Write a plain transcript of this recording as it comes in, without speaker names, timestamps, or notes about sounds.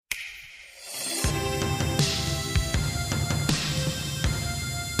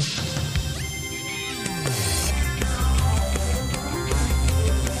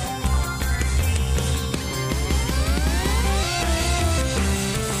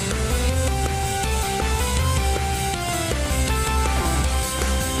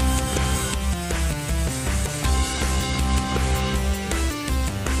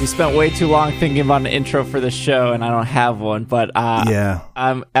We spent way too long thinking about an intro for the show, and I don't have one. But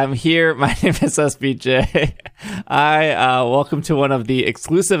I'm here. My name is SBJ. Welcome to one of the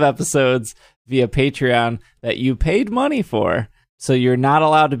exclusive episodes via Patreon that you paid money for, so you're not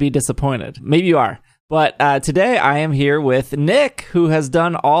allowed to be disappointed. Maybe you are, but today I am here with Nick, who has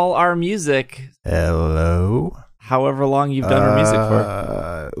done all our music. Hello. However long you've done our music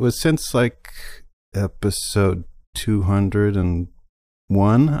for. It was since like episode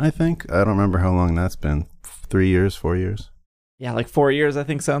 201, I think. I don't remember how long that's been. 3 years, 4 years? Yeah, like 4 years, I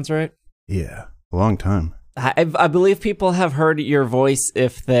think sounds right. Yeah, a long time. I believe people have heard your voice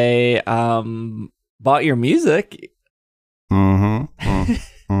if they bought your music.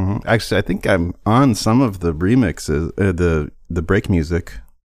 Actually, I think I'm on some of the remixes, the break music,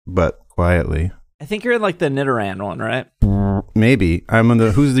 but quietly. I think you're in like the Nidoran one, right? Maybe. I'm on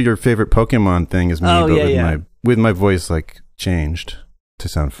the Who's Your Favorite Pokemon thing is me, with my voice like changed to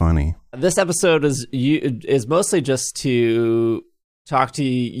sound funny. This episode is mostly just to talk to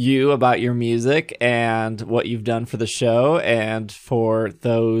you about your music and what you've done for the show, and for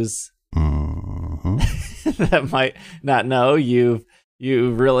those that might not know, you've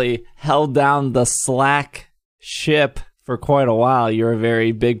really held down the Slack ship for quite a while. You're a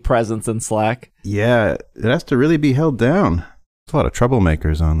very big presence in Slack. Yeah, it has to really be held down. There's a lot of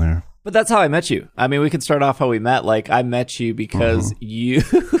troublemakers on there. But that's how I met you. I mean, we could start off how we met. Like, I met you because you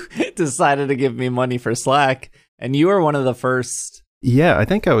decided to give me money for Slack, and you were one of the first. Yeah, I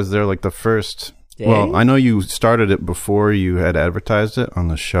think I was there like the first day? Well, I know you started it before you had advertised it on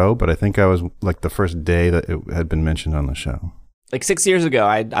the show, but I think I was like the first day that it had been mentioned on the show. Like 6 years ago,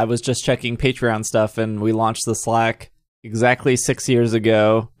 I was just checking Patreon stuff, and we launched the Slack exactly 6 years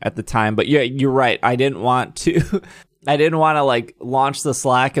ago at the time. But yeah, you're right. I didn't want to like launch the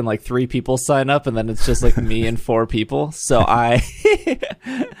Slack and like 3 people sign up, and then it's just like me and 4 people. So I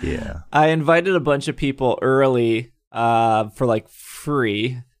invited a bunch of people early for like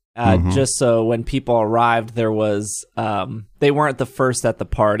free, just so when people arrived, there was they weren't the first at the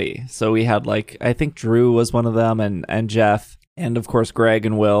party. So we had like, I think Drew was one of them, and Jeff, and of course Greg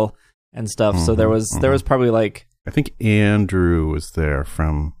and Will and stuff. So there was probably like, I think Andrew was there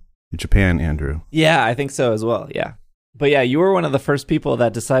from Japan. Andrew. Yeah, I think so as well. Yeah. But yeah, you were one of the first people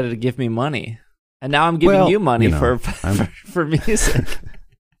that decided to give me money. And now I'm giving you money for music.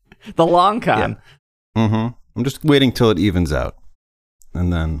 The long con. Yeah. I'm just waiting till it evens out,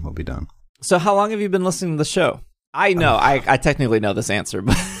 and then we'll be done. So how long have you been listening to the show? I know. I technically know this answer,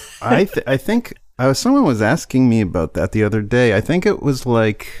 but I think someone was asking me about that the other day. I think it was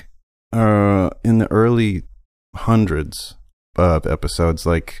like in the early hundreds of episodes.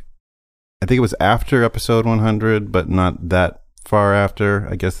 Like, I think it was after episode 100, but not that far after.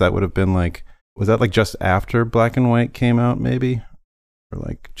 I guess that would have been like, was that like just after Black and White came out, maybe? Or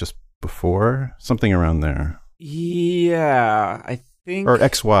like just before? Something around there. Yeah, I think. Or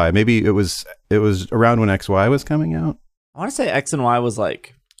XY. Maybe it was around when XY was coming out. I want to say X and Y was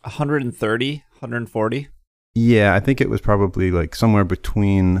like 130, 140. Yeah, I think it was probably like somewhere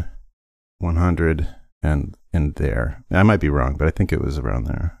between 100 and there. I might be wrong, but I think it was around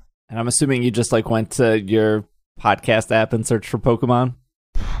there. And I'm assuming you just like went to your podcast app and searched for Pokemon?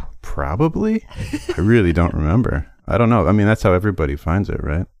 Probably. I really don't remember. I don't know. I mean, that's how everybody finds it,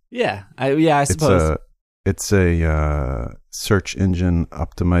 right? Yeah. I suppose. It's a search engine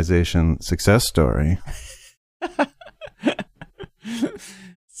optimization success story.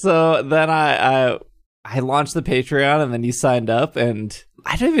 So then I launched the Patreon, and then you signed up, and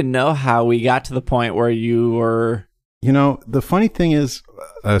I don't even know how we got to the point where you were... You know, the funny thing is,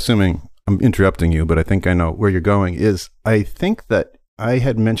 assuming I'm interrupting you, but I think I know where you're going, is I think that I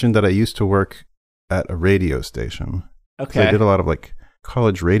had mentioned that I used to work at a radio station. Okay. So I did a lot of like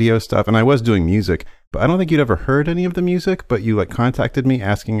college radio stuff, and I was doing music, but I don't think you'd ever heard any of the music, but you like contacted me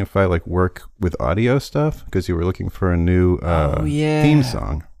asking if I like work with audio stuff because you were looking for a new theme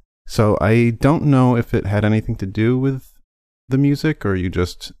song. So I don't know if it had anything to do with the music, or you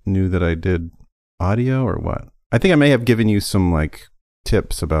just knew that I did audio, or what. I think I may have given you some like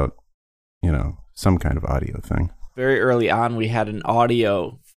tips about, some kind of audio thing. Very early on, we had an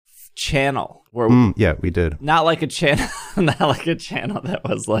audio channel where we did. Not like a channel that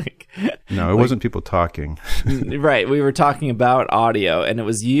was like... No, it wasn't people talking. Right. We were talking about audio, and it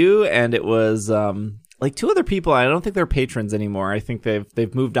was you, and it was like 2 other people. I don't think they're patrons anymore. I think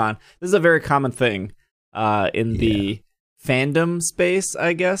they've moved on. This is a very common thing in the fandom space,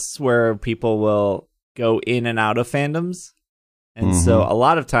 I guess, where people will go in and out of fandoms. And so a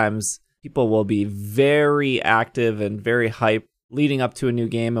lot of times people will be very active and very hype leading up to a new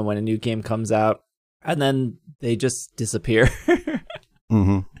game, and when a new game comes out, and then they just disappear.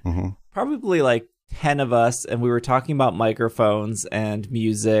 probably like 10 of us, and we were talking about microphones and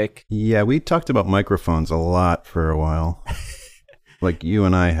music. Yeah, we talked about microphones a lot for a while. Like you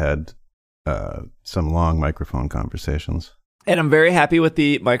and I had some long microphone conversations. And I'm very happy with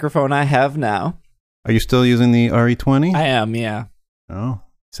the microphone I have now. Are you still using the RE20? I am, yeah. Oh,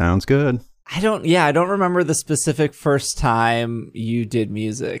 sounds good. I don't remember the specific first time you did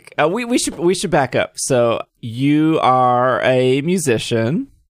music. We should back up. So you are a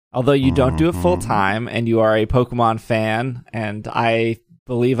musician, although you don't do it full time, and you are a Pokemon fan, and I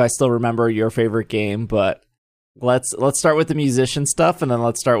believe I still remember your favorite game, but let's start with the musician stuff, and then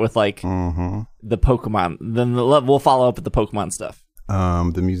let's start with like the Pokemon. Then we'll follow up with the Pokemon stuff.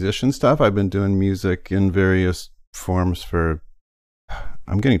 The musician stuff, I've been doing music in various forms for,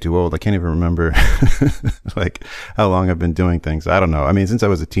 I'm getting too old. I can't even remember like how long I've been doing things. I don't know. I mean, since I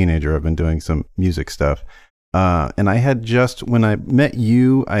was a teenager, I've been doing some music stuff. And I had just, when I met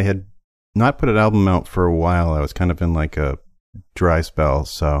you, I had not put an album out for a while. I was kind of in like a dry spell.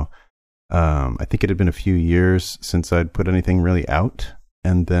 So I think it had been a few years since I'd put anything really out.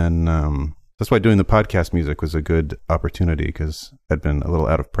 And then that's why doing the podcast music was a good opportunity, because I'd been a little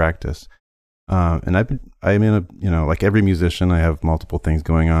out of practice. And I'm in a, like every musician, I have multiple things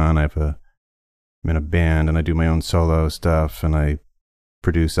going on. I'm in a band, and I do my own solo stuff, and I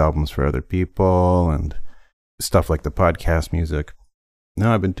produce albums for other people and stuff like the podcast music.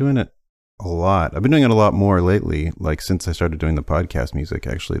 No, I've been doing it a lot. I've been doing it a lot more lately, like since I started doing the podcast music,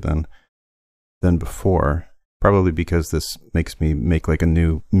 actually, than before. Probably because this makes me make like a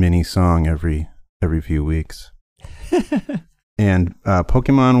new mini song every few weeks. And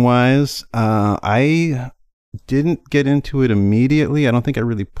Pokemon-wise, I didn't get into it immediately. I don't think I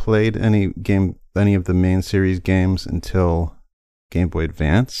really played any of the main series games until Game Boy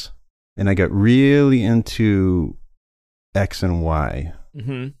Advance. And I got really into X and Y.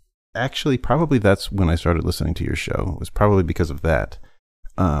 Mm-hmm. Actually, probably that's when I started listening to your show. It was probably because of that.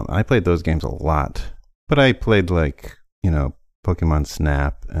 I played those games a lot. But I played like, Pokemon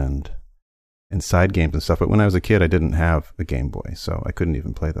Snap and side games and stuff. But when I was a kid, I didn't have a Game Boy, so I couldn't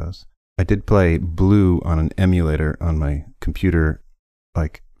even play those. I did play Blue on an emulator on my computer,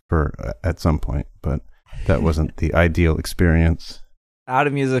 like at some point, but that wasn't the ideal experience. Out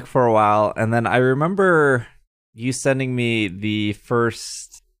of music for a while, and then I remember you sending me the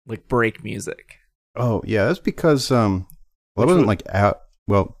first like break music. Oh yeah, that's because I wasn't like out.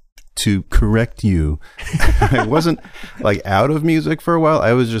 Well, to correct you, I wasn't like out of music for a while.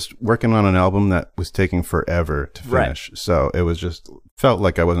 I was just working on an album that was taking forever to finish. Right. So it was just felt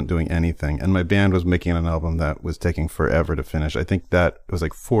like I wasn't doing anything. And my band was making an album that was taking forever to finish. I think that it was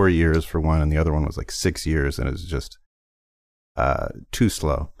like 4 years for one, and the other one was like 6 years, and it was just too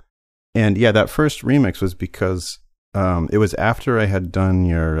slow. And yeah, that first remix was because it was after I had done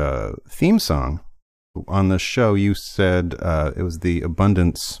your theme song. On the show, you said it was the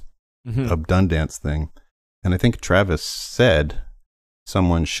Abundance Abundance thing, and I think Travis said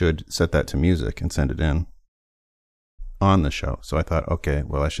someone should set that to music and send it in on the show. So I thought, okay,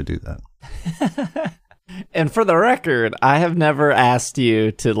 well, I should do that. And for the record, I have never asked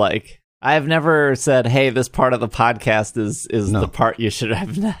you to I have never said, hey, this part of the podcast is the part you should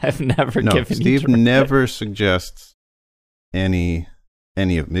have. I've never given Steve you. Steve never suggests any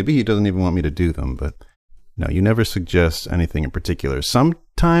of. Maybe he doesn't even want me to do them, but. No, you never suggest anything in particular.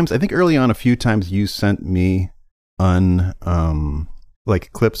 Sometimes, I think early on, a few times you sent me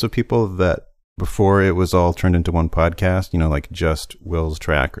like clips of people that before it was all turned into one podcast, like just Will's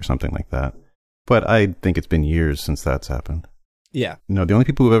track or something like that. But I think it's been years since that's happened. Yeah. No, the only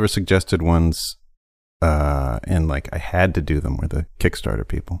people who've ever suggested ones and like I had to do them were the Kickstarter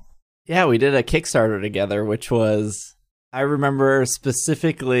people. Yeah, we did a Kickstarter together, which was... I remember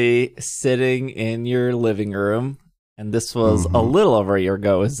specifically sitting in your living room, and this was a little over a year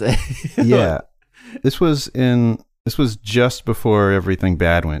ago, is it? Yeah. This was just before everything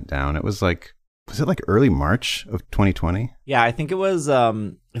bad went down. It was like early March of 2020? Yeah, I think it was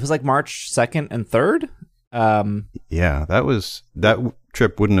like March 2nd and 3rd. Yeah, that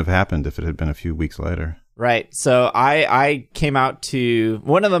trip wouldn't have happened if it had been a few weeks later. Right. So I came out to,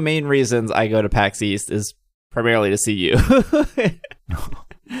 one of the main reasons I go to PAX East is primarily to see you.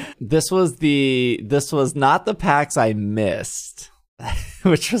 This was not the PAX I missed,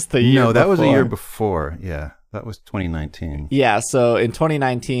 which was the year before. No, that was a year before. Yeah, that was 2019. Yeah, so in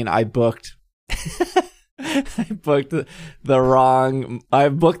 2019, I booked the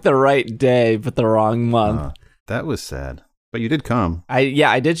right day, but the wrong month. That was sad. But you did come.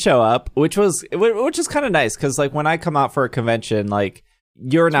 I did show up, which is kind of nice because like when I come out for a convention, like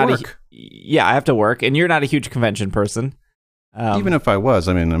you're not I have to work, and you're not a huge convention person. Even if I was,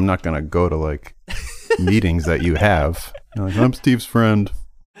 I mean, I'm not going to go to like meetings that you have. You're like, I'm Steve's friend.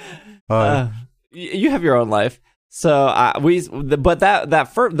 You have your own life. So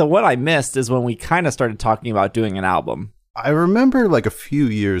the one I missed is when we kind of started talking about doing an album. I remember like a few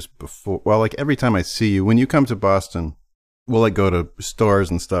years before, well, like every time I see you, when you come to Boston, we'll like go to stores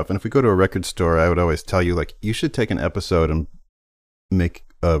and stuff. And if we go to a record store, I would always tell you like, you should take an episode and make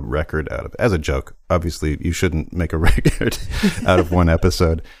a record out of it. As a joke. Obviously, you shouldn't make a record out of one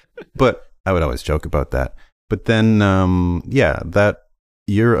episode, but I would always joke about that. But then, that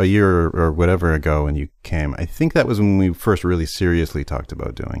a year or whatever ago when you came, I think that was when we first really seriously talked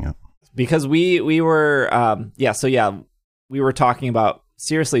about doing it. Because we were, we were talking about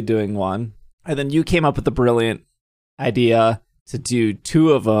seriously doing one. And then you came up with the brilliant idea to do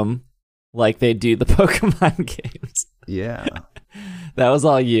two of them like they do the Pokemon games. Yeah. That was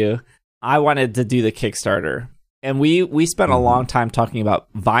all you. I wanted to do the Kickstarter. And we spent a long time talking about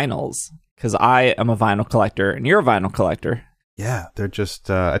vinyls because I am a vinyl collector and you're a vinyl collector. Yeah, they're just,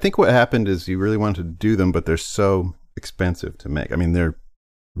 I think what happened is you really wanted to do them, but they're so expensive to make. I mean, they're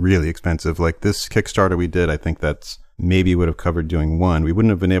really expensive. Like this Kickstarter we did, I think that's maybe would have covered doing one. We wouldn't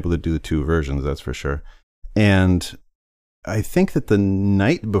have been able to do the two versions, that's for sure. And I think that the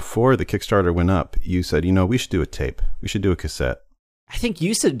night before the Kickstarter went up, you said, we should do a tape. We should do a cassette. I think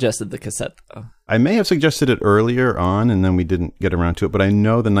you suggested the cassette, though. I may have suggested it earlier on, and then we didn't get around to it. But I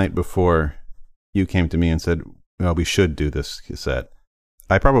know the night before you came to me and said, well, we should do this cassette.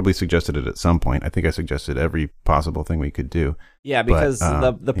 I probably suggested it at some point. I think I suggested every possible thing we could do. Yeah, because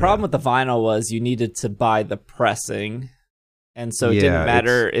the problem with the vinyl was you needed to buy the pressing. And so it didn't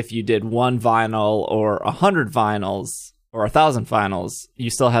matter if you did one vinyl or 100 vinyls or 1,000 vinyls. You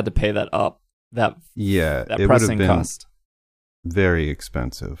still had to pay that up. That pressing cost. Very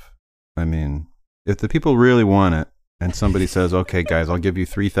expensive. I mean, if the people really want it and somebody says, okay, guys, I'll give you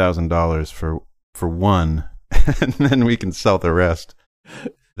 $3,000 for one, and then we can sell the rest,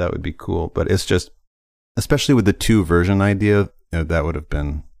 that would be cool. But it's just, especially with the two version idea, that would have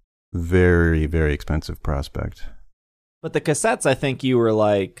been very, very expensive prospect. But the cassettes, I think you were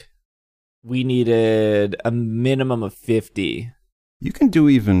like, we needed a minimum of 50. You can do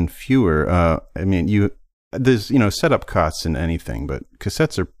even fewer. I mean, there's, setup costs in anything, but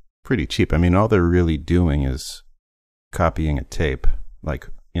cassettes are pretty cheap. I mean, all they're really doing is copying a tape. Like,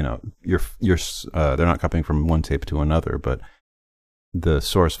 they're not copying from one tape to another, but the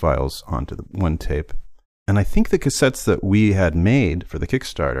source files onto the one tape. And I think the cassettes that we had made for the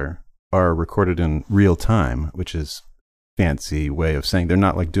Kickstarter are recorded in real time, which is fancy way of saying they're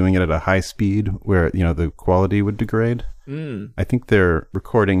not like doing it at a high speed where, the quality would degrade. I think they're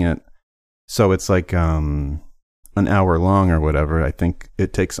recording it so it's like an hour long or whatever. I think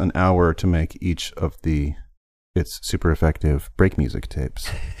it takes an hour to make each of its super effective break music tapes.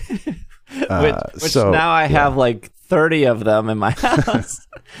 which now I have like 30 of them in my house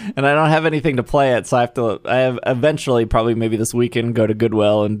and I don't have anything to play it. So I have eventually probably maybe this weekend go to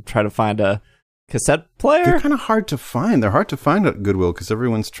Goodwill and try to find a cassette player. They're kind of hard to find. They're hard to find at Goodwill because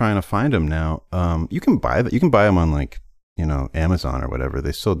everyone's trying to find them now. You can buy that. You can buy them on like, Amazon or whatever.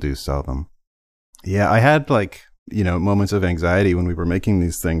 They still do sell them. Yeah, I had like, moments of anxiety when we were making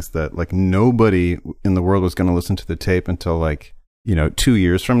these things that like nobody in the world was going to listen to the tape until like, 2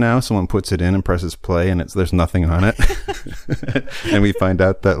 years from now, someone puts it in and presses play and there's nothing on it. And we find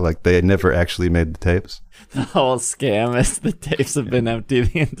out that like they had never actually made the tapes. The whole scam is the tapes have been empty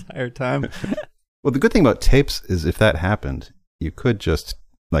the entire time. Well, the good thing about tapes is if that happened, you could just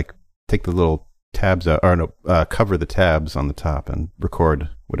like take the little tabs out or cover the tabs on the top and record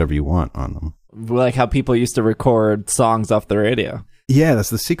whatever you want on them. Like how people used to record songs off the radio. Yeah, that's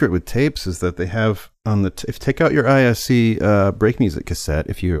the secret with tapes is that they have on the if take out your ISC break music cassette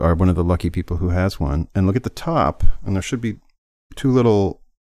if you are one of the lucky people who has one and look at the top and there should be two little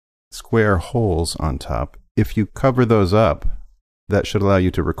square holes on top. If you cover those up, that should allow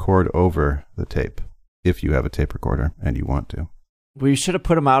you to record over the tape if you have a tape recorder and you want to. We should have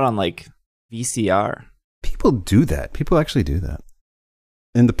put them out on like VCR. People do that. People actually do that.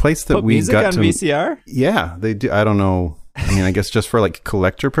 In the place that put we music got on to VCR? Yeah, they do. I don't know. I mean, I guess just for like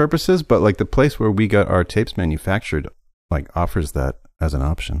collector purposes, but like the place where we got our tapes manufactured like offers that as an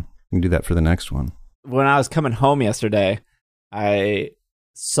option. You can do that for the next one. When I was coming home yesterday, I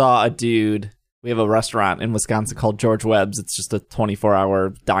saw a dude. We have a restaurant in Wisconsin called George Webb's. It's just a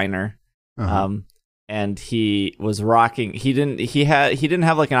 24-hour diner. And he was rocking. He didn't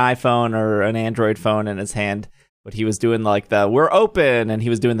have like an iPhone or an Android phone in his hand, but he was doing like the "we're open" and he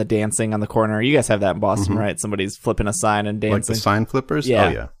was doing the dancing on the corner. You guys have that in Boston, right? Somebody's flipping a sign and dancing. Like the sign flippers? Yeah. Oh,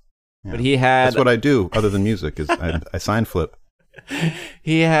 yeah. But he had... That's what I do other than music is I sign flip.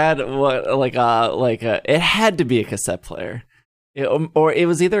 He had it had to be a cassette player. Or it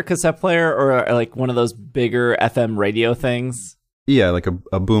was either a cassette player or like one of those bigger FM radio things. Yeah, like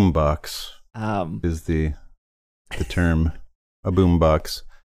a boom box is the term, a boom box.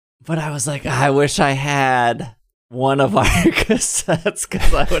 But I was like, I wish I had one of our cassettes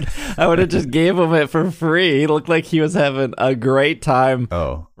because I would have just gave him it for free. He looked like he was having a great time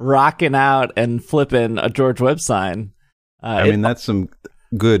rocking out and flipping a George Webb sign. I mean, that's some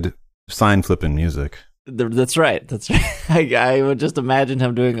good sign flipping music. That's right. I would just imagine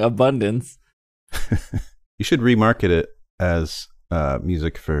him doing Abundance. You should remarket it as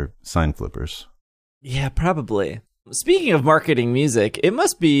music for sign flippers. Yeah, probably. Speaking of marketing music, it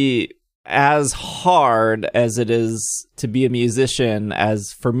must be as hard as it is to be a musician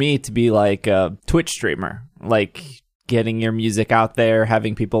as for me to be like a Twitch streamer. Like getting your music out there,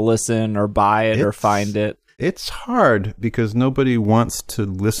 having people listen or buy it or find it. It's hard because nobody wants to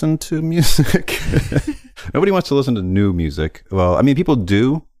listen to music. Nobody wants to listen to new music. Well, I mean, people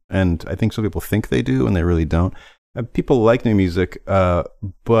do, and I think some people think they do, and they really don't. People like new music,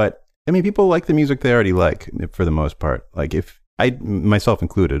 but I mean, people like the music they already like for the most part. Like myself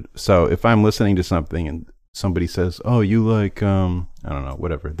included. So if I'm listening to something and somebody says, "Oh, you like, I don't know,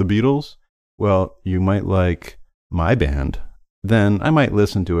 whatever, the Beatles?" Well, you might like my band. Then I might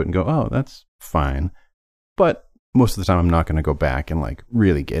listen to it and go, "Oh, that's fine." But most of the time, I'm not going to go back and like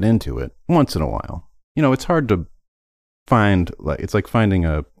really get into it. Once in a while, you know, it's hard to find. Like it's like finding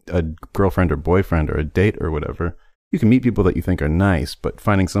a girlfriend or boyfriend or a date or whatever. You can meet people that you think are nice, but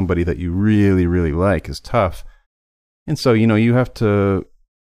finding somebody that you really, really like is tough. And so, you know, you have to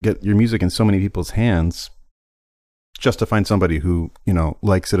get your music in so many people's hands just to find somebody who, you know,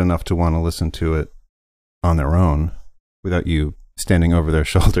 likes it enough to want to listen to it on their own without you standing over their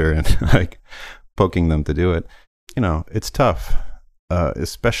shoulder and like poking them to do it. You know, it's tough,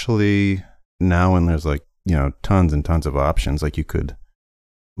 especially now when there's like, you know, tons and tons of options. Like you could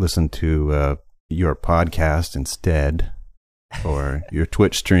listen to your podcast instead or your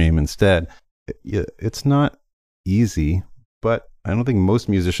Twitch stream instead. It's not easy, but I don't think most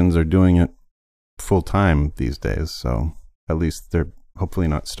musicians are doing it full time these days. So at least they're hopefully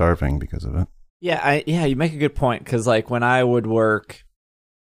not starving because of it. Yeah, you make a good point because like when I would work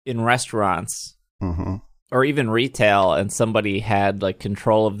in restaurants or even retail and somebody had like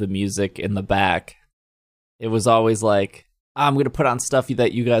control of the music in the back, it was always like, I'm going to put on stuff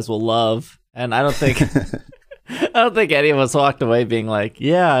that you guys will love. And I don't think any of us walked away being like,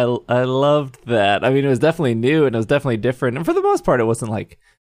 yeah, I loved that. I mean, it was definitely new and it was definitely different. And for the most part, it wasn't like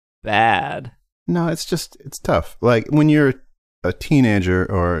bad. No, it's tough. Like when you're a teenager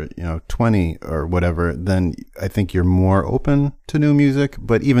or, you know, 20 or whatever, then I think you're more open to new music.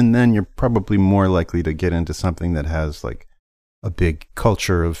 But even then, you're probably more likely to get into something that has like a big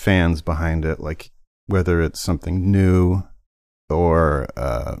culture of fans behind it. Like whether it's something new or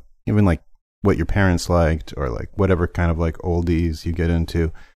even like what your parents liked or like whatever kind of like oldies you get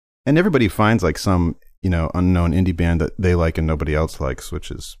into. And everybody finds like some, you know, unknown indie band that they like and nobody else likes,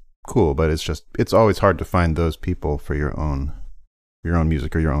 which is cool. But it's always hard to find those people for your own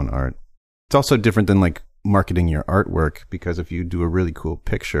music or your own art. It's also different than like marketing your artwork, because if you do a really cool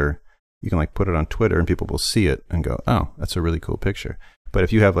picture, you can like put it on Twitter and people will see it and go, oh, that's a really cool picture. But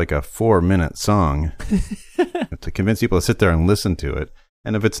if you have like a 4-minute song to convince people to sit there and listen to it,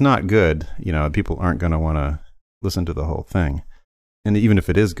 and if it's not good, you know, people aren't going to want to listen to the whole thing. And even if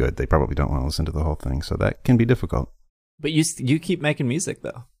it is good, they probably don't want to listen to the whole thing. So that can be difficult. But you keep making music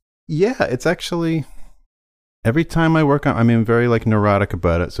though. Yeah, it's actually every time I work on, I mean, I'm very like neurotic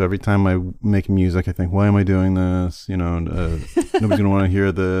about it. So every time I make music, I think, why am I doing this? You know, nobody's going to want to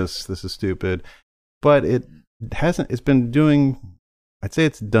hear this. This is stupid. But it hasn't, it's been doing, I'd say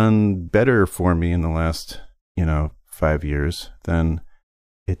it's done better for me in the last, you know, 5 years than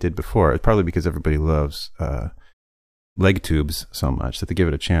it did before. It's probably because everybody loves leg tubes so much that they give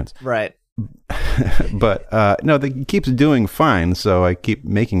it a chance. Right. But no, it keeps doing fine, so I keep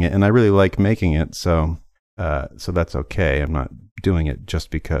making it, and I really like making it, so that's okay. I'm not doing it just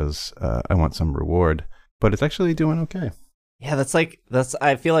because I want some reward, but it's actually doing okay. Yeah,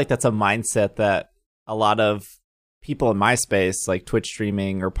 I feel like that's a mindset that a lot of people in my space, like Twitch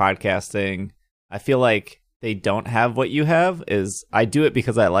streaming or podcasting, I feel like they don't have what you have. Is I do it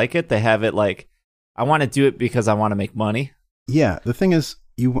because I like it. They have it like, I want to do it because I want to make money. Yeah, the thing is,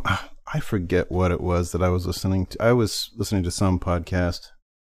 I forget what it was that I was listening to. I was listening to some podcast,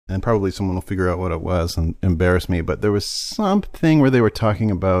 and probably someone will figure out what it was and embarrass me, but there was something where they were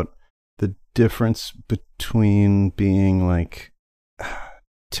talking about the difference between being like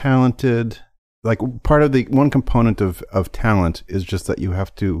talented like part of the one component of talent is just that you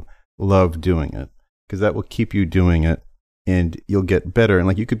have to love doing it, because that will keep you doing it and you'll get better. And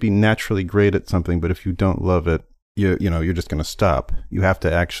like you could be naturally great at something, but if you don't love it, you're just going to stop. You have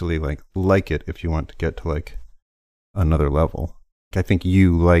to actually like it if you want to get to like another level. I think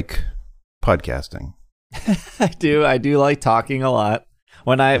you like podcasting. I do like talking a lot.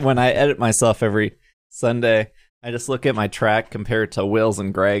 When I edit myself every Sunday, I just look at my track compared to Will's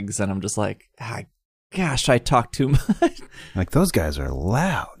and Greg's, and I'm just like, gosh, I talk too much. Like, those guys are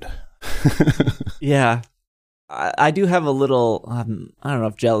loud. Yeah. I do have a little, I don't know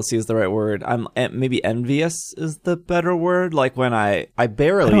if jealousy is the right word. I'm maybe envious is the better word. Like when I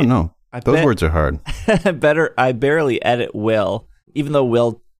barely... I don't know. Those words are hard. I barely edit Will, even though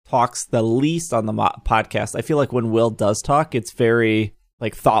Will talks the least on the podcast. I feel like when Will does talk, it's very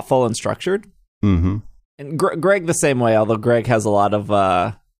like thoughtful and structured. Mm-hmm. And Greg the same way, although Greg has a lot of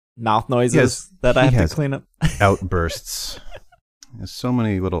mouth noises that I have to clean up. Outbursts. There's so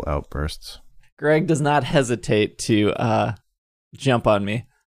many little outbursts. Greg does not hesitate to jump on me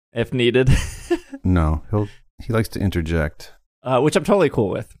if needed. No, he likes to interject. Which I'm totally cool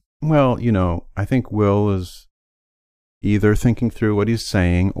with. Well, I think Will is either thinking through what he's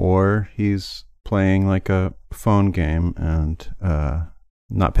saying or he's playing like a phone game and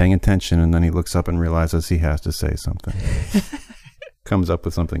not paying attention, and then he looks up and realizes he has to say something. Comes up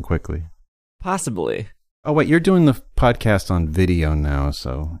with something quickly. Possibly. Oh, wait, you're doing the podcast on video now,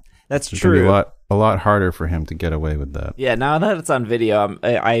 so... That's true. It'll be a lot harder for him to get away with that. Yeah, now that it's on video,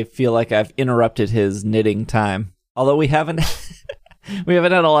 I feel like I've interrupted his knitting time. Although we haven't had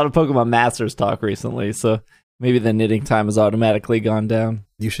a lot of Pokemon Masters talk recently, so maybe the knitting time has automatically gone down.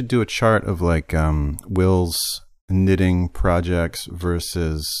 You should do a chart of like Will's knitting projects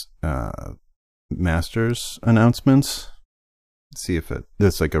versus Masters announcements. See if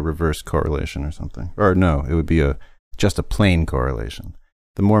there's like a reverse correlation or something. Or no, it would be just a plain correlation.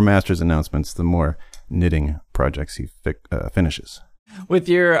 The more Masters announcements, the more knitting projects he finishes. With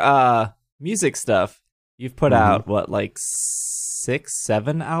your music stuff, you've put out, what, like 6,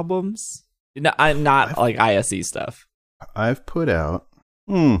 7 albums? No, not like ISE stuff. I've put out,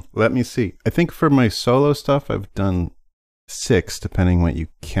 let me see. I think for my solo stuff, I've done 6, depending what you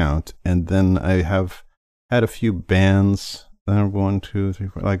count. And then I have had a few bands. 1, 2, 3,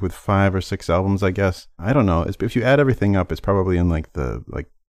 4, like with 5 or 6 albums, I guess. I don't know. If you add everything up, it's probably in like the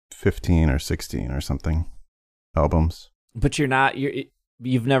 15 or 16 or something albums. But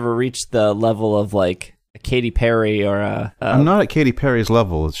you've never reached the level of like a Katy Perry or a... I'm not at Katy Perry's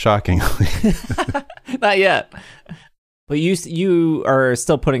level, shockingly. Not yet. But you are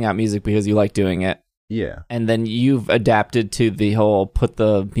still putting out music because you like doing it. Yeah. And then you've adapted to the whole put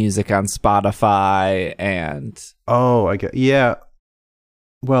the music on Spotify and... Oh, I get... Yeah.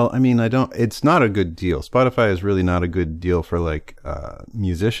 Well, I mean, it's not a good deal. Spotify is really not a good deal for like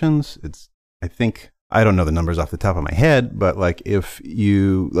musicians. I don't know the numbers off the top of my head, but like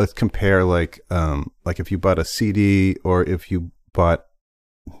let's compare like if you bought a CD or if you bought...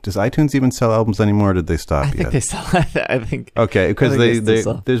 Does iTunes even sell albums anymore, or did they stop yet? I think they sell. I think. Okay, because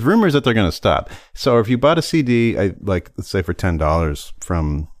there's rumors that they're going to stop. So if you bought a CD, let's say for $10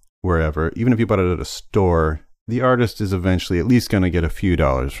 from wherever, even if you bought it at a store, the artist is eventually at least going to get a few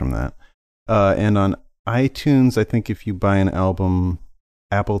dollars from that. And on iTunes, I think if you buy an album,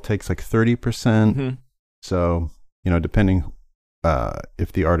 Apple takes like 30%. Mm-hmm. So depending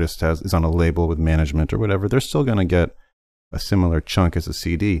if the artist is on a label with management or whatever, they're still going to get a similar chunk as a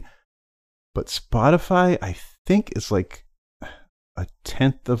CD. But Spotify, I think, is like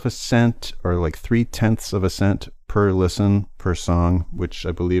 1/10 of a cent or like 3/10 of a cent per listen per song, which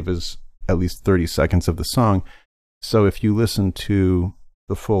I believe is at least 30 seconds of the song. So if you listen to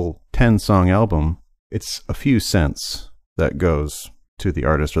the full 10-song album, it's a few cents that goes to the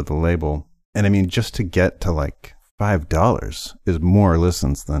artist or the label. And I mean, just to get to like $5 is more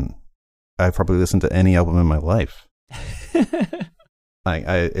listens than I've probably listened to any album in my life.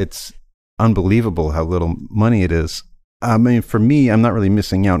 It's unbelievable how little money it is. I mean, for me, I'm not really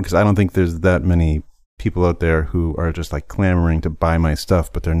missing out because I don't think there's that many people out there who are just like clamoring to buy my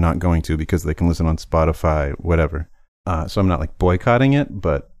stuff, but they're not going to because they can listen on Spotify, whatever. So I'm not like boycotting it,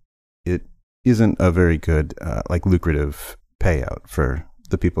 but it isn't a very good, lucrative payout for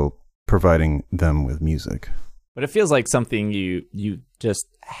the people providing them with music. But it feels like something you just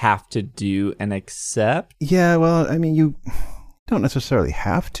have to do and accept. Yeah, well, I mean, you don't necessarily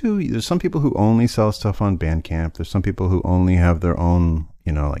have to. There's some people who only sell stuff on Bandcamp. There's some people who only have their own,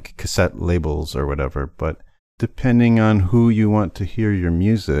 like cassette labels or whatever. But depending on who you want to hear your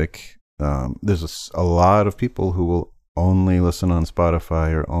music, there's a lot of people who will only listen on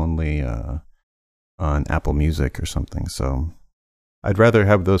Spotify or only on Apple Music or something. So I'd rather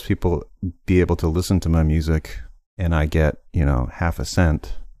have those people be able to listen to my music and I get, half a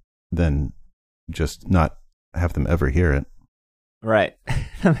cent than just not have them ever hear it. Right.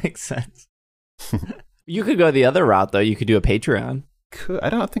 That makes sense. You could go the other route, though. You could do a Patreon. I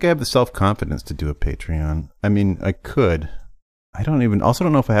don't think I have the self-confidence to do a Patreon. I mean, I could. I don't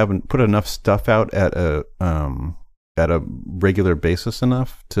know if I haven't put enough stuff out at a regular basis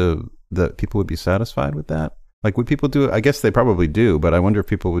enough that people would be satisfied with that. Like, would people do it? I guess they probably do, but I wonder if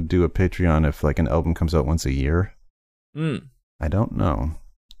people would do a Patreon if like an album comes out once a year. I don't know.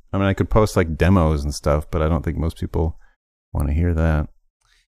 I mean, I could post like demos and stuff, but I don't think most people want to hear that.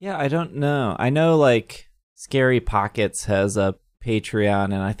 Yeah, I don't know. I know like Scary Pockets has a Patreon,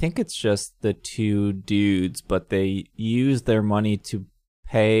 and I think it's just the two dudes, but they use their money to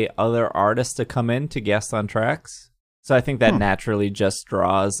pay other artists to come in to guest on tracks. So I think that naturally just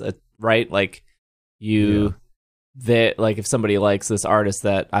draws right. Like that, if somebody likes this artist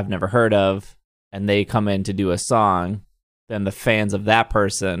that I've never heard of, and they come in to do a song, then the fans of that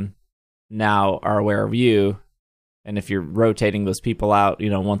person now are aware of you. And if you're rotating those people out,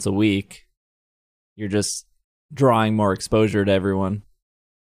 once a week, you're just drawing more exposure to everyone.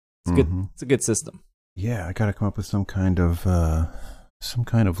 It's good. It's a good system. Yeah, I got to come up with some kind of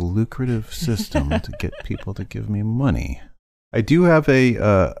lucrative system to get people to give me money. I do have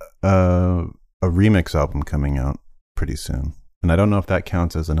a remix album coming out pretty soon, and I don't know if that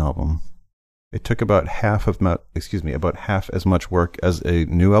counts as an album. It took about half as much work as a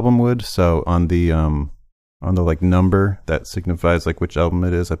new album would. So on the like number that signifies like which album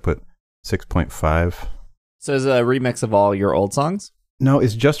it is, I put 6.5. So is it a remix of all your old songs? No,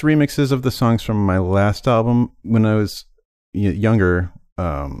 it's just remixes of the songs from my last album when I was younger.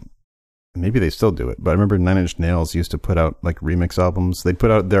 Maybe they still do it, but I remember Nine Inch Nails used to put out like remix albums. They'd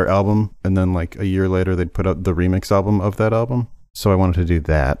put out their album, and then like a year later, they'd put out the remix album of that album. So I wanted to do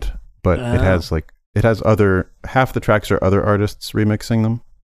that, but it has half the tracks are other artists remixing them,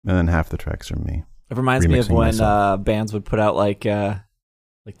 and then half the tracks are me. It reminds me of when bands would put out like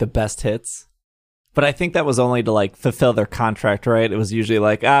the best hits. But I think that was only to like fulfill their contract, right? It was usually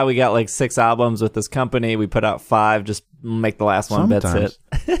like, we got like 6 albums with this company. We put out 5, just make the last one best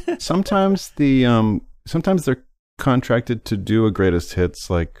hit. Sometimes they're contracted to do a greatest hits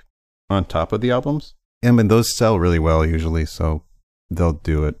like on top of the albums. And those sell really well usually, so they'll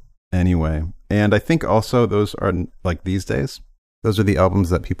do it anyway. And I think also those are like these days, those are the albums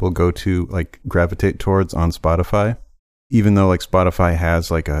that people go to like gravitate towards on Spotify. Even though like Spotify has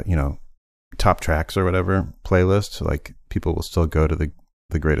like a, top tracks or whatever playlist, like people will still go to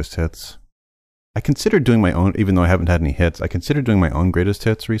the greatest hits. I considered doing my own, even though I haven't had any hits. I considered doing my own greatest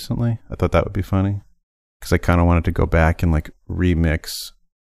hits recently. I thought that would be funny because I kind of wanted to go back and like remix,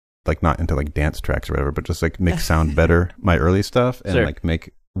 like not into like dance tracks or whatever, but just like make sound better my early stuff and like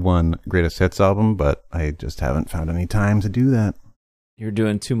make one greatest hits album. But I just haven't found any time to do that. You're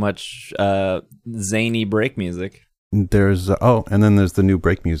doing too much zany break music. There's and then there's the new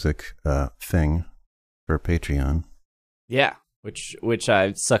break music thing for Patreon. Yeah, which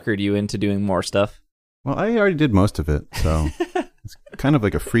I suckered you into doing more stuff. Well, I already did most of it, so it's kind of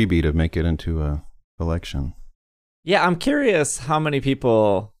like a freebie to make it into a collection. Yeah, I'm curious how many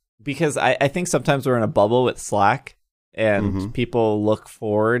people, because I think sometimes we're in a bubble with Slack, and people look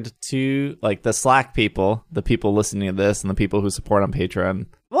forward to like the Slack people, the people listening to this, and the people who support on Patreon.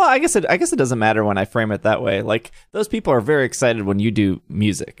 Well, I guess it doesn't matter when I frame it that way. Like those people are very excited when you do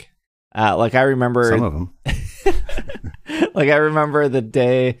music. Like I remember some of them. Like I remember the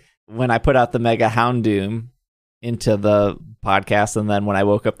day when I put out the Mega Houndoom into the podcast, and then when I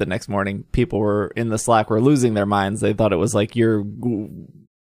woke up the next morning, people were in the Slack were losing their minds. They thought it was like your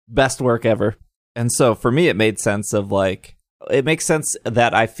best work ever. And so for me, it made sense of like, it makes sense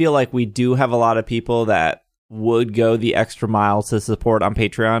that I feel like we do have a lot of people that would go the extra mile to support on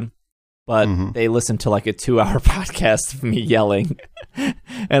Patreon, but they listen to like a 2-hour podcast of me yelling.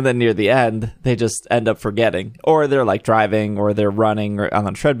 And then near the end, they just end up forgetting, or they're like driving, or they're running or on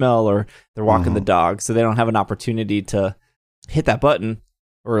a treadmill, or they're walking the dog. So they don't have an opportunity to hit that button,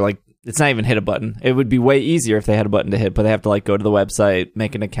 or like, it's not even hit a button. It would be way easier if they had a button to hit, but they have to like go to the website,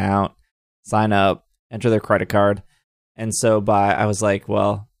 make an account, sign up, enter their credit card. And so I was like,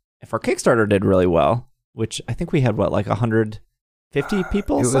 well, if our Kickstarter did really well, which I think we had like 150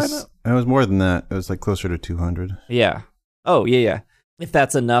 people sign up? It was more than that. It was like closer to 200. Yeah. Oh, yeah. If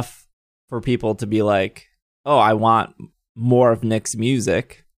that's enough for people to be like, oh, I want more of Nick's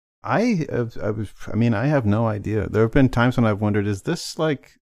music. I have no idea. There have been times when I've wondered, is this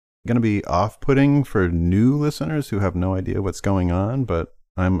like going to be off-putting for new listeners who have no idea what's going on? But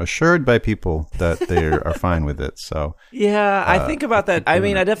I'm assured by people that they are fine with it. So yeah, I think about that. I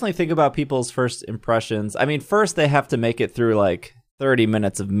mean, I definitely think about people's first impressions. I mean, first they have to make it through like 30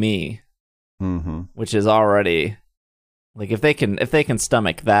 minutes of me, which is already like if they can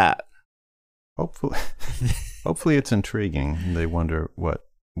stomach that. Hopefully it's intriguing. They wonder what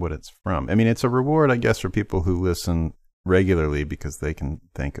it's from. I mean, it's a reward, I guess, for people who listen regularly because they can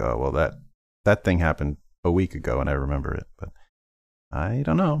think, oh, well, that thing happened a week ago and I remember it, but I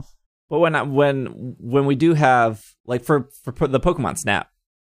don't know. But when we do have like for the Pokemon Snap,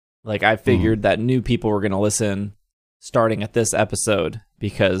 like I figured that new people were going to listen starting at this episode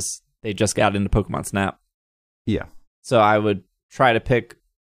because they just got into Pokemon Snap. Yeah. So I would try to pick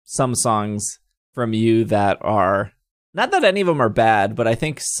some songs from you that are not that any of them are bad, but I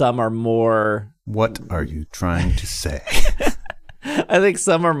think some are more. What are you trying to say? I think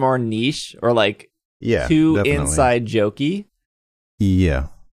some are more niche or like too definitely. Inside jokey. Yeah.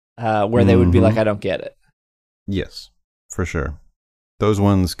 Where they would be like, I don't get it. Yes, for sure. Those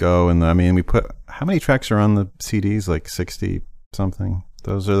ones go I mean, we put, how many tracks are on the CDs? Like 60 something?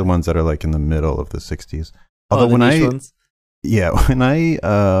 Those are the ones that are like in the middle of the 60s. Although when ones? Yeah,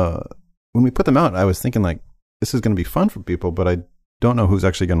 when we put them out, I was thinking like, this is going to be fun for people, but I don't know who's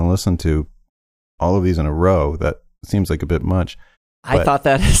actually going to listen to all of these in a row. That seems like a bit much. I thought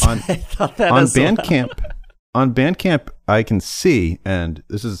that on Bandcamp. On Bandcamp, I can see, and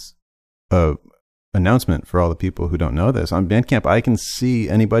this is a announcement for all the people who don't know this. On Bandcamp, I can see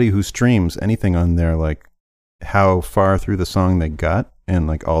anybody who streams anything on there, like how far through the song they got, and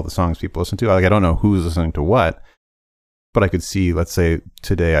like all the songs people listen to. Like I don't know who's listening to what, but I could see. Let's say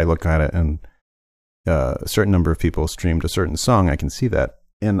today I look at it, and a certain number of people streamed a certain song. I can see that,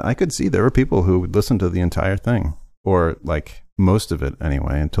 and I could see there were people who would listen to the entire thing, or like most of it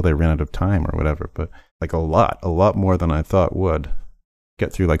anyway, until they ran out of time or whatever. But like a lot more than I thought would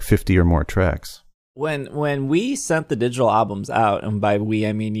get through like 50 or more tracks. When we sent the digital albums out, and by we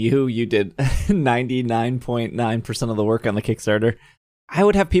I mean you did 99.9% of the work on the Kickstarter. I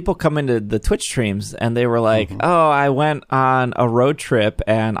would have people come into the Twitch streams and they were like, oh, I went on a road trip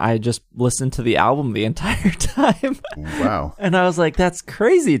and I just listened to the album the entire time. Wow. And I was like, that's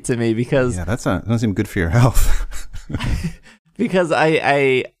crazy to me because that doesn't seem good for your health. Because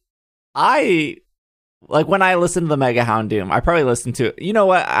I like when I listen to the Mega Houndoom, I probably listened to, you know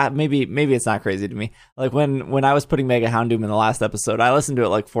what, maybe it's not crazy to me. Like when I was putting Mega Houndoom in the last episode, I listened to it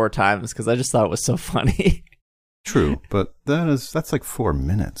like 4 times because I just thought it was so funny. True, but that's like 4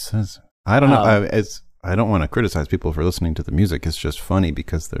 minutes. I don't know. I don't want to criticize people for listening to the music. It's just funny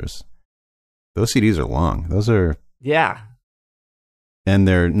because those CDs are long. Those are and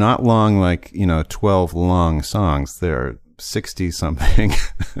they're not long like 12 long songs. They're 60 something.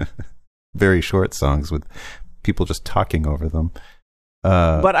 Very short songs with people just talking over them.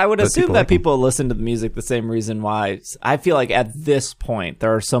 But I would assume that people listen to the music the same reason why. I feel like at this point,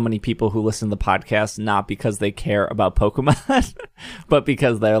 there are so many people who listen to the podcast not because they care about Pokemon, but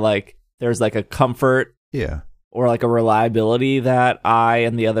because they're like, there's like a comfort or like a reliability that I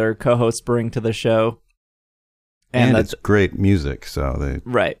and the other co-hosts bring to the show. And it's great music, so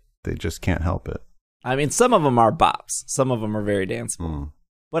they just can't help it. I mean, some of them are bops. Some of them are very danceable.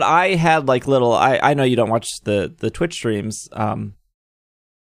 But I had like little, I know you don't watch the Twitch streams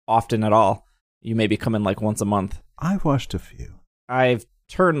often at all. You maybe come in like once a month. I've watched a few. I've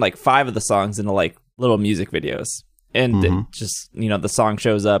turned like 5 of the songs into like little music videos. And it just, the song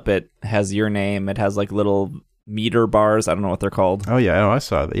shows up. It has your name. It has like little meter bars. I don't know what they're called. Oh, yeah. I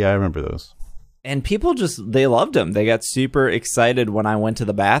saw that. Yeah, I remember those. And people they loved them. They got super excited when I went to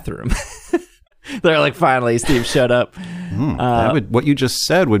the bathroom. They're like, finally, Steve showed up. What you just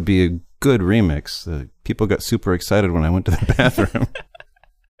said would be a good remix. People got super excited when I went to the bathroom.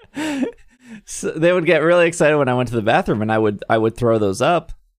 So they would get really excited when I went to the bathroom, and I would throw those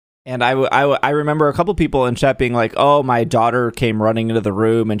up. And I remember a couple people in chat being like, "Oh, my daughter came running into the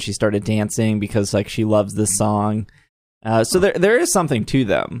room and she started dancing because like she loves this song." So there is something to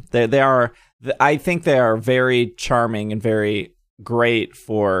them. They are. I think they are very charming and very great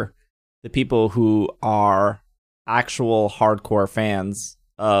for the people who are actual hardcore fans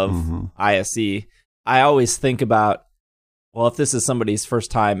of ISE. I always think about, well, if this is somebody's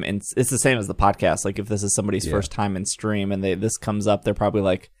first time, and it's the same as the podcast, like if this is somebody's first time in stream and this comes up, they're probably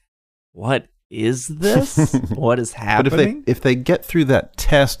like, what is this? What is happening? But if they get through that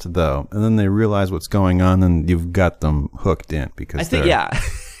test, though, and then they realize what's going on, then you've got them hooked in because they're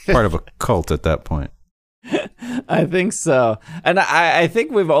part of a cult at that point. I think so. And I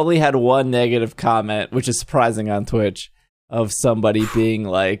think we've only had one negative comment, which is surprising on Twitch. of somebody being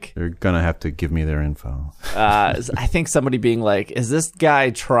like, they're gonna have to give me their info. I think somebody being like, is this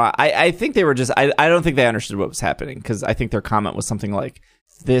guy I think they were just, I don't think they understood what was happening, because I think their comment was something like,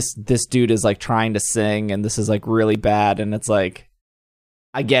 this dude is like trying to sing and this is like really bad. And it's like,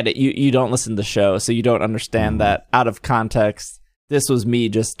 I get it. You don't listen to the show, so you don't understand that out of context. This was me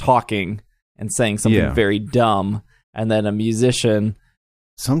just talking and saying something very dumb. And then a musician.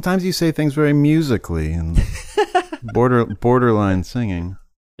 Sometimes you say things very musically and borderline singing.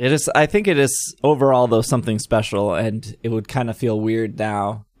 It is. I think it is overall, though, something special, and it would kind of feel weird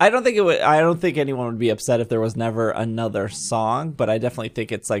now. I don't think anyone would be upset if there was never another song, but I definitely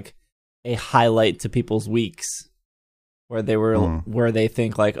think it's like a highlight to people's weeks where they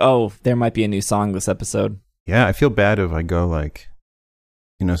think like, oh, there might be a new song this episode. Yeah, I feel bad if I go like,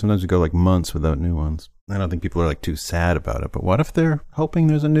 sometimes we go like months without new ones. I don't think people are like too sad about it, but what if they're hoping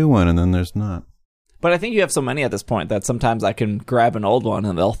there's a new one and then there's not? But I think you have so many at this point that sometimes I can grab an old one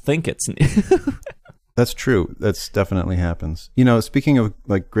and they'll think it's new. That's true. That's definitely happens. Speaking of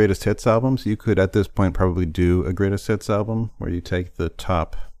like greatest hits albums, you could at this point probably do a greatest hits album where you take the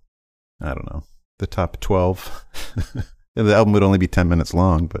top 12. The album would only be 10 minutes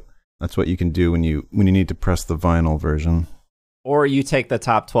long, but that's what you can do when you need to press the vinyl version. Or you take the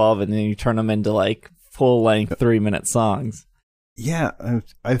top 12 and then you turn them into like full-length 3-minute songs. Yeah,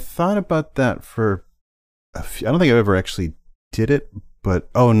 I thought about that for I don't think I ever actually did it, but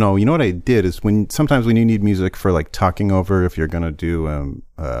oh no, you know what I did is sometimes when you need music for like talking over, if you're going to do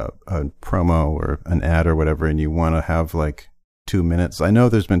a promo or an ad or whatever, and you want to have like 2 minutes. I know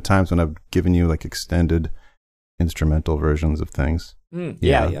there's been times when I've given you like extended instrumental versions of things.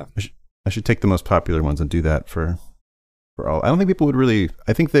 Yeah. I should take the most popular ones and do that for all. I don't think people would really.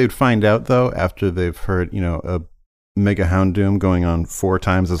 I think they'd find out though after they've heard a Mega Houndoom going on 4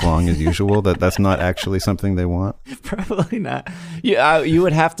 times as long as usual that's not actually something they want. Probably not. You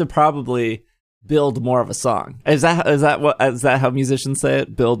would have to probably build more of a song. Is that how musicians say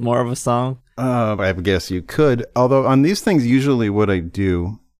it? Build more of a song? I guess you could. Although on these things, usually what I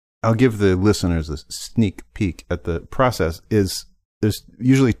do, I'll give the listeners a sneak peek at the process. There's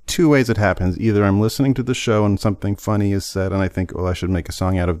usually 2 ways it happens. Either I'm listening to the show and something funny is said, and I think, well, I should make a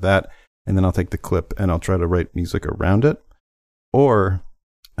song out of that. And then I'll take the clip and I'll try to write music around it. Or,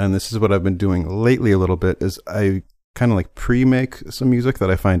 and this is what I've been doing lately a little bit, is I kind of like pre-make some music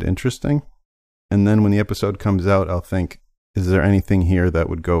that I find interesting. And then when the episode comes out, I'll think, is there anything here that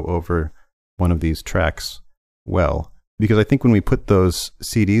would go over one of these tracks well? Because I think when we put those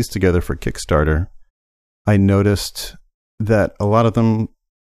CDs together for Kickstarter, I noticed that a lot of them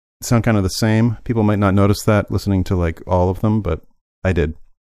sound kind of the same. People might not notice that listening to like all of them, but I did.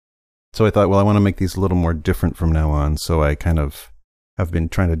 So I thought, well, I want to make these a little more different from now on. So I kind of have been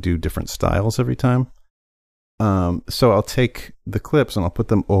trying to do different styles every time. So I'll take the clips and I'll put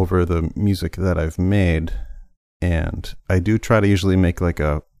them over the music that I've made. And I do try to usually make like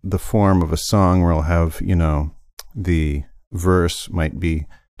the form of a song where I'll have, the verse might be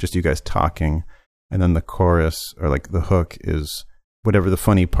just you guys talking. And then the chorus or like the hook is whatever the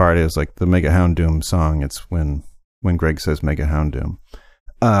funny part is, like the Mega Houndoom song. It's when Greg says Mega Houndoom.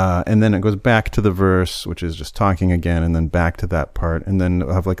 And then it goes back to the verse, which is just talking again, and then back to that part. And then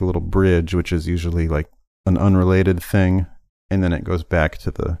I'll have like a little bridge, which is usually like an unrelated thing. And then it goes back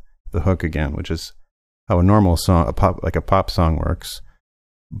to the hook again, which is how a normal song, a pop song works.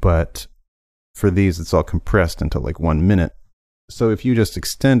 But for these, it's all compressed into like 1 minute. So if you just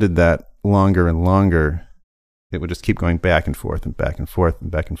extended that longer and longer, it would just keep going back and forth and back and forth and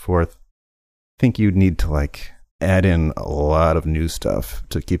back and forth. I think you'd need to like add in a lot of new stuff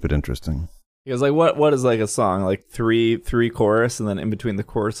to keep it interesting. Because like what is like a song, like three chorus, and then in between the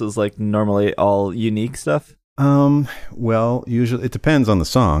choruses like normally all unique stuff? Well, usually it depends on the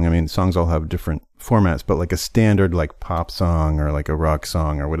song. I mean, songs all have different formats, but like a standard like pop song or like a rock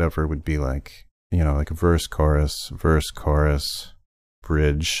song or whatever would be like, like a verse, chorus,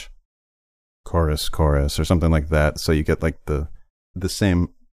 bridge, chorus or something like that. So you get like the same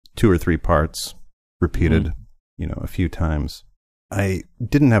 2 or 3 parts repeated, a few times. I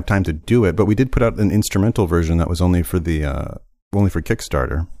didn't have time to do it, but we did put out an instrumental version that was only for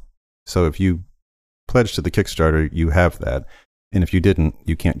Kickstarter. So if you pledge to the Kickstarter, you have that. And if you didn't,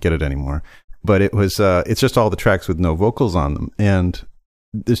 you can't get it anymore. But it was, it's just all the tracks with no vocals on them. And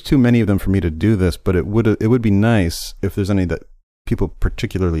there's too many of them for me to do this, but it would be nice if there's any that people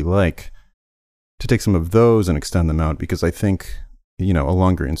particularly like to take some of those and extend them out, because I think, a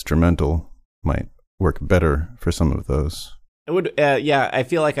longer instrumental might work better for some of those. It would, yeah. I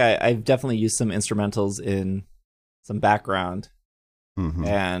feel like I've definitely used some instrumentals in some background,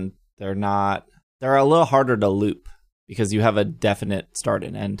 and they're a little harder to loop because you have a definite start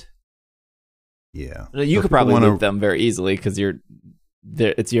and end. Yeah. You could probably loop them very easily because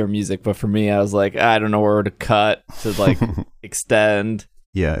it's your music. But for me, I was like, I don't know where to cut to like extend.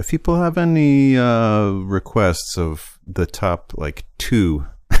 Yeah. If people have any requests of the top like 2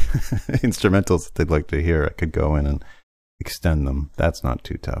 instrumentals that they'd like to hear, I could go in and extend them. That's not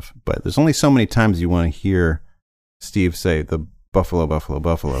too tough. But there's only so many times you want to hear Steve say the buffalo, buffalo,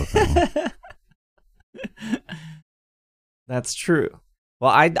 buffalo thing. That's true.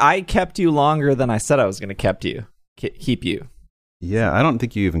 Well, I kept you longer than I said I was going to keep you. Yeah, I don't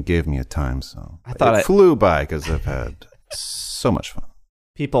think you even gave me a time, so I thought it flew by because I've had so much fun.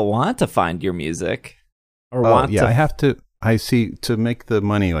 People want to find your music, I have to. I see, to make the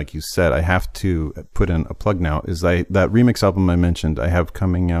money, like you said, I have to put in a plug now. That remix album I mentioned, I have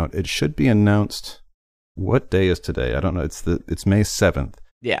coming out. It should be announced. What day is today? I don't know. It's May 7th.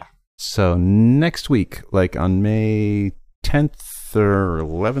 Yeah. So next week, like on May 10th or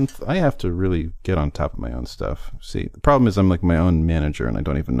 11th, I have to really get on top of my own stuff. See, the problem is I'm like my own manager and I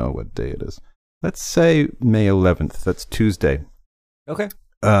don't even know what day it is. Let's say May 11th. That's Tuesday. Okay.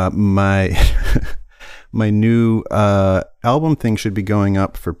 My new album thing should be going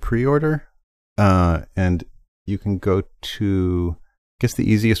up for pre-order. And you can go to, I guess the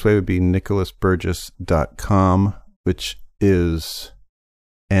easiest way would be nicholasburgess.com, which is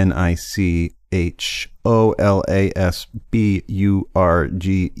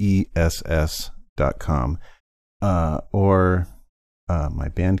nicholasburgess.com, or my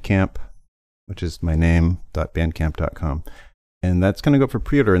Bandcamp, which is my name.bandcamp.com, and that's going to go up for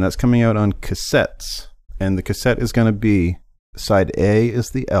pre-order, and that's coming out on cassettes. And the cassette is going to be, side A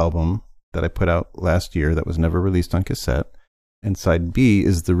is the album that I put out last year that was never released on cassette, and side B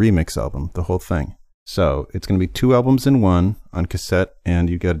is the remix album, the whole thing. So it's going to be 2 albums in one on cassette, and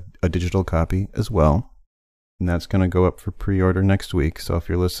you get a digital copy as well. And that's going to go up for pre-order next week. So if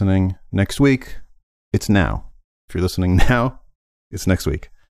you're listening next week, it's now. If you're listening now, it's next week.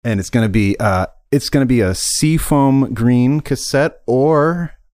 And it's going to be a seafoam green cassette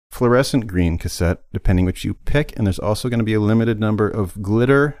or fluorescent green cassette, depending which you pick. And there's also going to be a limited number of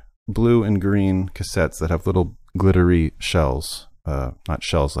glitter blue and green cassettes that have little glittery shells. Not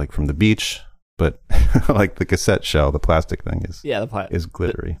shells like from the beach, but like the cassette shell, the plastic thing is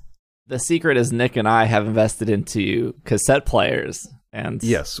glittery. The secret is Nick and I have invested into cassette players. And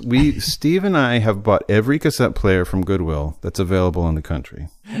yes, Steve and I have bought every cassette player from Goodwill that's available in the country.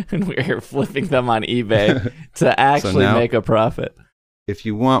 And we're flipping them on eBay to actually make a profit. If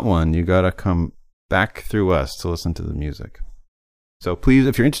you want one, you got to come back through us to listen to the music. So please,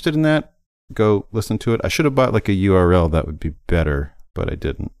 if you're interested in that, go listen to it. I should have bought like a URL. That would be better, but I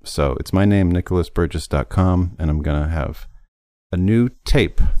didn't. So it's my name, nicholasburgess.com, and I'm going to have a new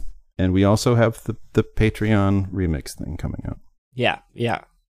tape. And we also have the Patreon remix thing coming out. Yeah.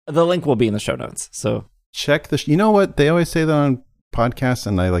 The link will be in the show notes. So check you know what? They always say that on podcasts,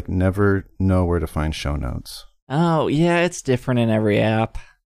 and I like never know where to find show notes. Oh, yeah, it's different in every app.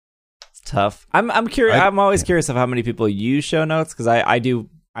 It's tough. I'm curious. I'm always curious of how many people use show notes, because I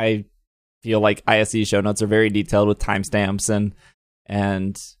feel like ISE show notes are very detailed with timestamps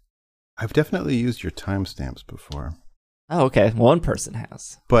and I've definitely used your timestamps before. Oh, okay. One person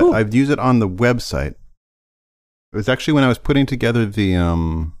has. But I've used it on the website. It was actually when I was putting together the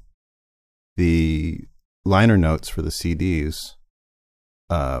liner notes for the CDs,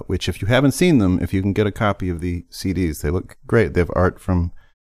 which if you haven't seen them, if you can get a copy of the CDs, they look great. They have art from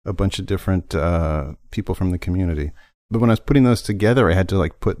a bunch of different people from the community. But when I was putting those together, I had to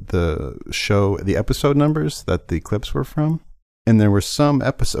like put the episode numbers that the clips were from. And there were some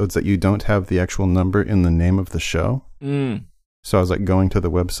episodes that you don't have the actual number in the name of the show. Mm. So I was like going to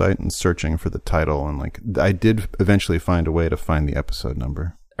the website and searching for the title, and like I did eventually find a way to find the episode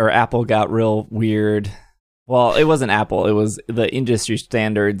number. Or Apple got real weird. Well, it wasn't Apple. It was the industry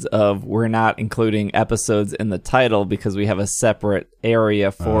standards of we're not including episodes in the title because we have a separate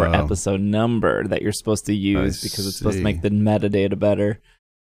area for episode number that you're supposed to use because it's supposed to make the metadata better.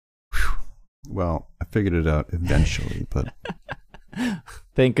 Whew. Well, I figured it out eventually, but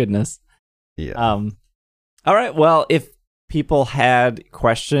thank goodness. Yeah. All right. Well, if people had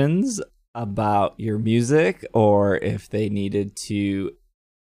questions about your music or if they needed to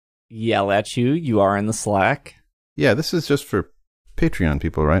yell at you, you are in the Slack. Yeah, this is just for Patreon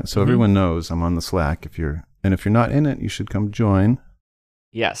people, right? So everyone knows I'm on the Slack. If you're not in it, you should come join.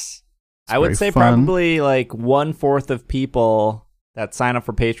 Yes. It's I would say fun. Probably like 1/4 of people that sign up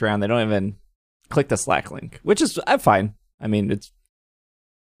for Patreon, they don't even click the Slack link, which is fine. I mean,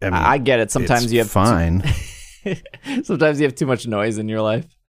 I get it. Sometimes you have fine. Sometimes you have too much noise in your life.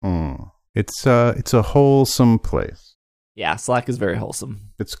 It's a wholesome place. Yeah, Slack is very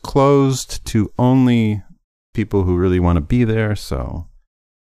wholesome. It's closed to only people who really want to be there, so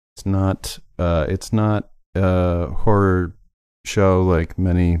it's not a horror show like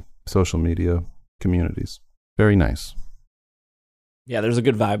many social media communities. Very nice. Yeah, there's a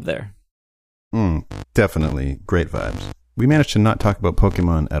good vibe there. Definitely great vibes. We managed to not talk about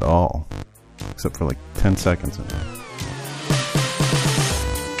Pokemon at all, except for like 10 seconds in there.